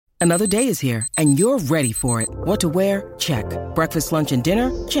Another day is here, and you're ready for it. What to wear? Check. Breakfast, lunch, and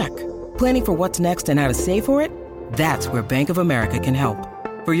dinner? Check. Planning for what's next and how to save for it? That's where Bank of America can help.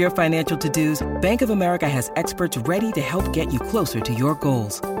 For your financial to-dos, Bank of America has experts ready to help get you closer to your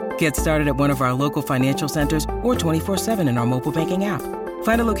goals. Get started at one of our local financial centers or 24/7 in our mobile banking app.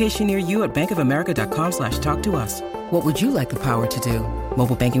 Find a location near you at bankofamerica.com/talktous. What would you like the power to do?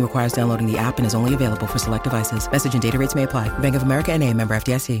 Mobile banking requires downloading the app and is only available for select devices. Message and data rates may apply. Bank of America N.A., member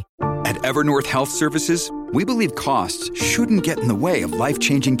FDIC. At Evernorth Health Services, we believe costs shouldn't get in the way of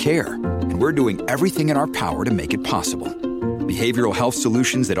life-changing care, and we're doing everything in our power to make it possible. Behavioral health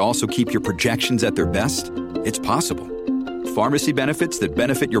solutions that also keep your projections at their best? It's possible. Pharmacy benefits that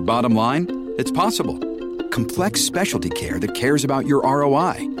benefit your bottom line? It's possible. Complex specialty care that cares about your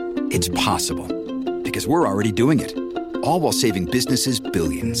ROI? It's possible. Because we're already doing it. All while saving businesses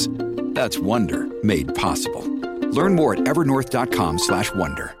billions. That's Wonder made possible. Learn more at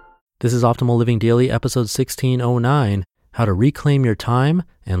evernorth.com/wonder. This is Optimal Living Daily, episode 1609, How to Reclaim Your Time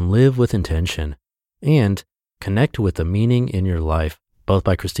and Live with Intention, and Connect with the Meaning in Your Life, both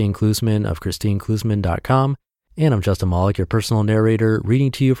by Christine Klusman of christineklusman.com. And I'm Justin Malik, your personal narrator,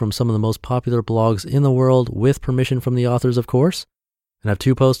 reading to you from some of the most popular blogs in the world with permission from the authors, of course. And I have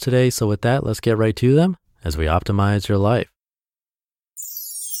 2 posts today, so with that, let's get right to them as we optimize your life.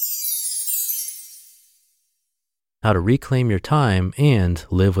 How to Reclaim Your Time and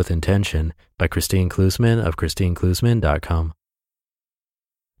Live with Intention by Christine Klusman of christineklusman.com.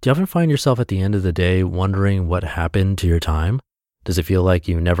 Do you ever find yourself at the end of the day wondering what happened to your time? Does it feel like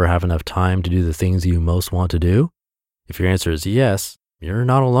you never have enough time to do the things you most want to do? If your answer is yes, you're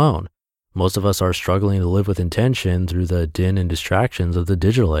not alone. Most of us are struggling to live with intention through the din and distractions of the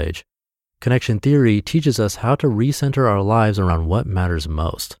digital age. Connection theory teaches us how to recenter our lives around what matters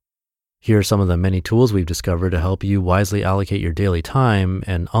most. Here are some of the many tools we've discovered to help you wisely allocate your daily time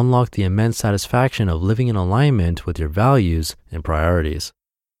and unlock the immense satisfaction of living in alignment with your values and priorities.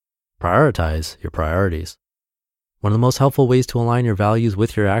 Prioritize your priorities. One of the most helpful ways to align your values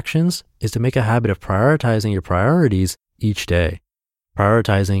with your actions is to make a habit of prioritizing your priorities each day.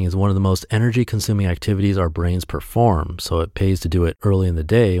 Prioritizing is one of the most energy-consuming activities our brains perform, so it pays to do it early in the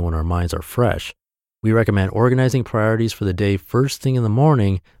day when our minds are fresh. We recommend organizing priorities for the day first thing in the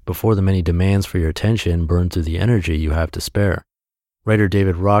morning before the many demands for your attention burn through the energy you have to spare. Writer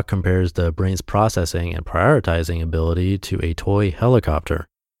David Rock compares the brain's processing and prioritizing ability to a toy helicopter.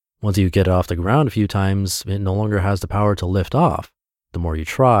 Once you get it off the ground a few times, it no longer has the power to lift off. The more you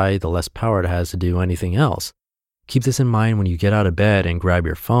try, the less power it has to do anything else. Keep this in mind when you get out of bed and grab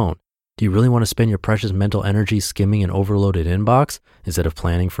your phone. Do you really want to spend your precious mental energy skimming an overloaded inbox instead of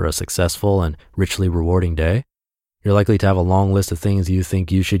planning for a successful and richly rewarding day? You're likely to have a long list of things you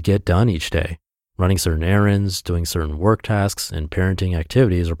think you should get done each day. Running certain errands, doing certain work tasks, and parenting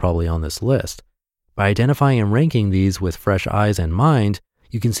activities are probably on this list. By identifying and ranking these with fresh eyes and mind,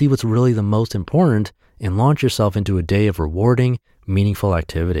 you can see what's really the most important and launch yourself into a day of rewarding, meaningful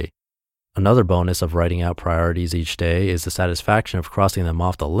activity. Another bonus of writing out priorities each day is the satisfaction of crossing them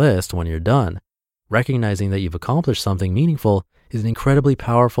off the list when you're done. Recognizing that you've accomplished something meaningful is an incredibly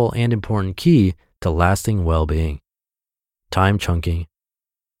powerful and important key to lasting well-being. Time chunking.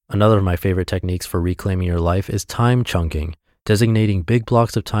 Another of my favorite techniques for reclaiming your life is time chunking, designating big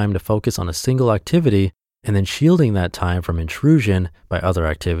blocks of time to focus on a single activity and then shielding that time from intrusion by other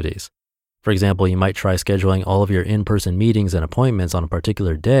activities. For example, you might try scheduling all of your in-person meetings and appointments on a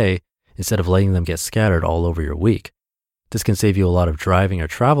particular day instead of letting them get scattered all over your week. This can save you a lot of driving or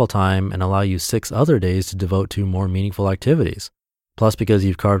travel time and allow you 6 other days to devote to more meaningful activities. Plus, because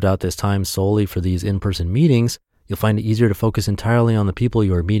you've carved out this time solely for these in-person meetings, you'll find it easier to focus entirely on the people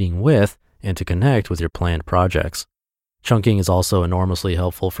you are meeting with and to connect with your planned projects. Chunking is also enormously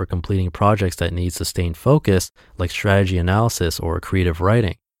helpful for completing projects that need sustained focus, like strategy analysis or creative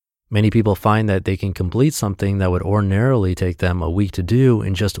writing. Many people find that they can complete something that would ordinarily take them a week to do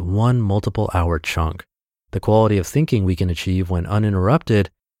in just one multiple-hour chunk. The quality of thinking we can achieve when uninterrupted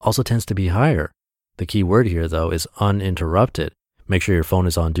also tends to be higher. The key word here, though, is uninterrupted. Make sure your phone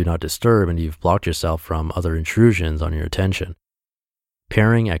is on Do Not Disturb and you've blocked yourself from other intrusions on your attention.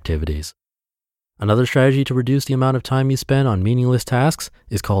 Pairing activities. Another strategy to reduce the amount of time you spend on meaningless tasks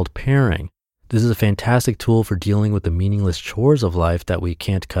is called pairing. This is a fantastic tool for dealing with the meaningless chores of life that we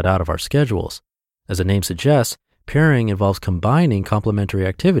can't cut out of our schedules. As the name suggests, pairing involves combining complementary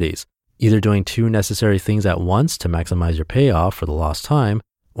activities, either doing 2 necessary things at once to maximize your payoff for the lost time,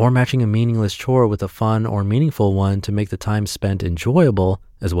 or matching a meaningless chore with a fun or meaningful one to make the time spent enjoyable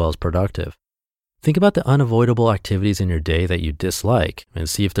as well as productive. Think about the unavoidable activities in your day that you dislike and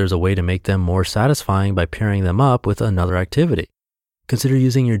see if there's a way to make them more satisfying by pairing them up with another activity. Consider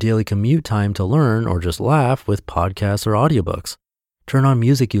using your daily commute time to learn or just laugh with podcasts or audiobooks. Turn on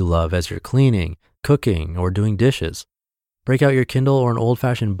music you love as you're cleaning, cooking, or doing dishes. Break out your Kindle or an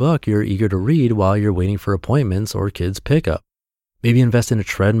old-fashioned book you're eager to read while you're waiting for appointments or kids' pickup. Maybe invest in a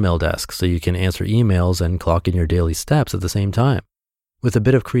treadmill desk so you can answer emails and clock in your daily steps at the same time. With a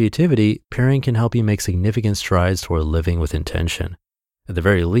bit of creativity, pairing can help you make significant strides toward living with intention. At the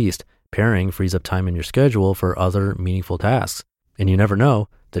very least, pairing frees up time in your schedule for other meaningful tasks. And you never know,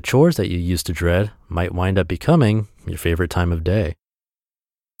 the chores that you used to dread might wind up becoming your favorite time of day.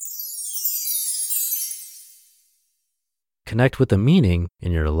 Connect with the meaning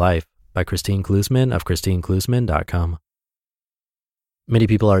in your life by Christine Klusman of ChristineKlusman.com. Many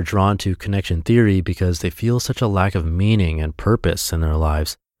people are drawn to connection theory because they feel such a lack of meaning and purpose in their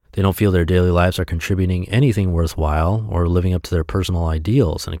lives. They don't feel their daily lives are contributing anything worthwhile or living up to their personal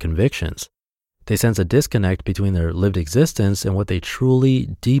ideals and convictions. They sense a disconnect between their lived existence and what they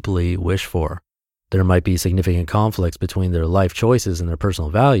truly, deeply wish for. There might be significant conflicts between their life choices and their personal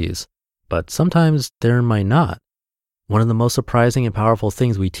values, but sometimes there might not. One of the most surprising and powerful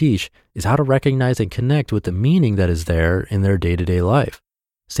things we teach is how to recognize and connect with the meaning that is there in their day-to-day life.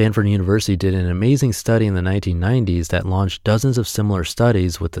 Stanford University did an amazing study in the 1990s that launched dozens of similar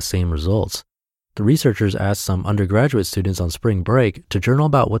studies with the same results. The researchers asked some undergraduate students on spring break to journal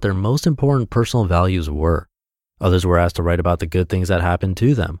about what their most important personal values were. Others were asked to write about the good things that happened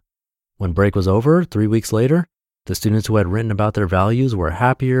to them. When break was over, 3 weeks later, the students who had written about their values were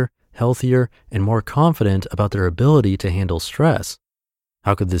happier, healthier, and more confident about their ability to handle stress.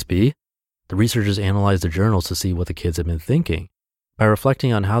 How could this be? The researchers analyzed the journals to see what the kids had been thinking. By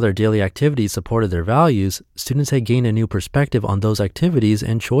reflecting on how their daily activities supported their values, students had gained a new perspective on those activities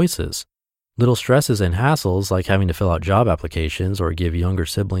and choices. Little stresses and hassles like having to fill out job applications or give younger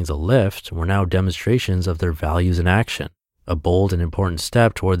siblings a lift were now demonstrations of their values in action, a bold and important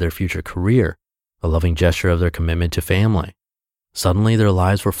step toward their future career, a loving gesture of their commitment to family. Suddenly, their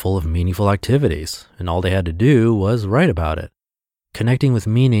lives were full of meaningful activities, and all they had to do was write about it. Connecting with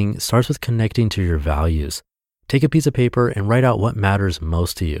meaning starts with connecting to your values. Take a piece of paper and write out what matters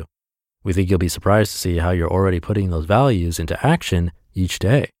most to you. We think you'll be surprised to see how you're already putting those values into action each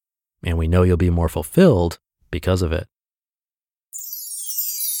day. And we know you'll be more fulfilled because of it.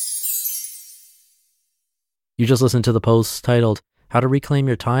 You just listened to the posts titled, How to Reclaim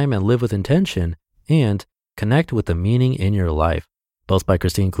Your Time and Live with Intention, and Connect with the Meaning in Your Life, both by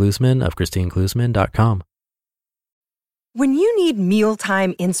Christine Klusman of ChristineKlusman.com. When you need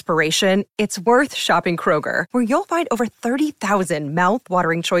mealtime inspiration, it's worth shopping Kroger, where you'll find over 30,000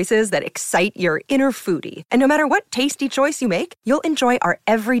 mouth-watering choices that excite your inner foodie. And no matter what tasty choice you make, you'll enjoy our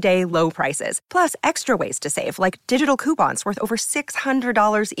everyday low prices, plus extra ways to save, like digital coupons worth over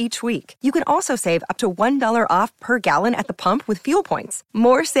 $600 each week. You can also save up to $1 off per gallon at the pump with fuel points.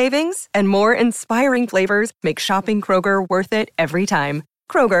 More savings and more inspiring flavors make shopping Kroger worth it every time.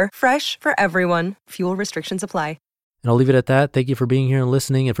 Kroger, fresh for everyone. Fuel restrictions apply. And I'll leave it at that. Thank you for being here and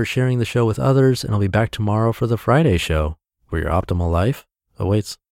listening and for sharing the show with others. And I'll be back tomorrow for the Friday show, where your optimal life awaits.